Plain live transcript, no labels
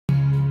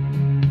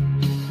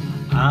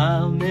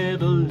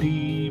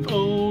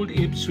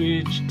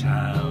Ipswich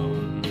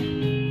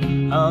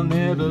town. I'll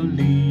never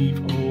leave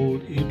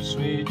old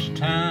Ipswich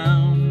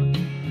town.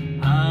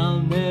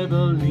 I'll never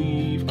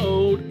leave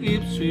old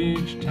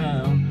Ipswich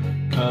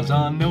town, 'cause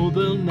I know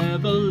they'll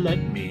never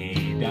let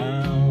me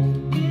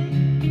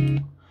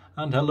down.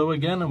 And hello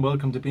again, and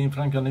welcome to Being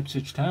Frank on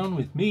Ipswich Town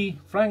with me,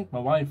 Frank, my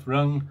wife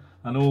Rung,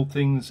 and all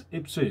things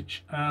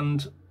Ipswich.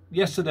 And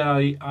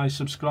yesterday I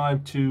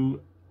subscribed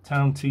to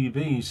Town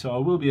TV, so I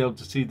will be able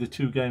to see the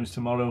two games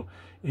tomorrow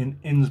in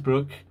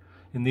Innsbruck,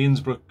 in the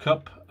Innsbruck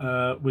Cup,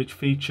 which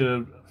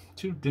feature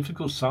two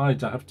difficult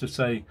sides, I have to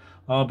say.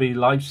 RB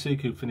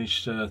Leipzig, who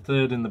finished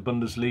third in the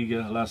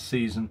Bundesliga last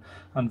season,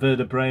 and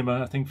Werder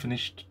Bremen, I think,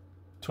 finished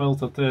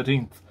 12th or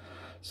 13th.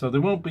 So they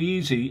won't be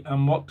easy,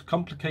 and what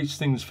complicates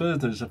things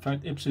further is the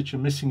fact Ipswich are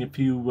missing a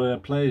few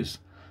players.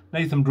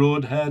 Nathan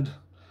Broadhead,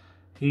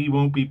 he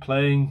won't be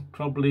playing,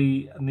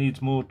 probably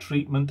needs more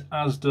treatment,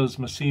 as does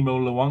Massimo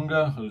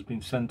Luanga, who's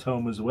been sent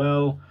home as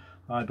well.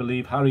 I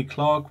believe Harry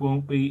Clark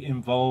won't be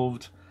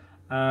involved,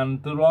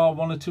 and there are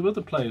one or two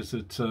other players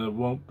that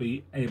won't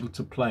be able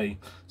to play.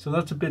 So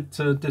that's a bit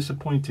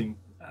disappointing,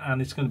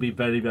 and it's going to be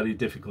very, very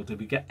difficult. If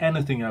we get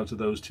anything out of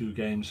those two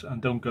games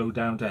and don't go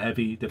down to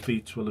heavy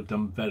defeats, we'll have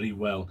done very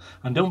well.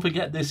 And don't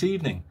forget, this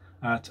evening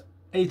at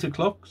 8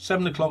 o'clock,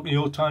 7 o'clock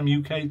your time,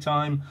 UK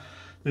time,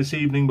 this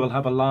evening we'll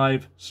have a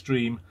live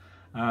stream,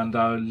 and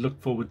I look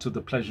forward to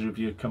the pleasure of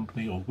your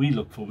company, or we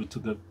look forward to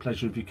the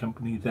pleasure of your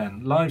company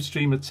then. Live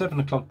stream at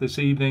 7 o'clock this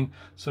evening.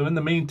 So in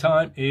the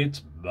meantime, it's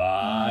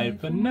bye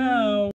for now.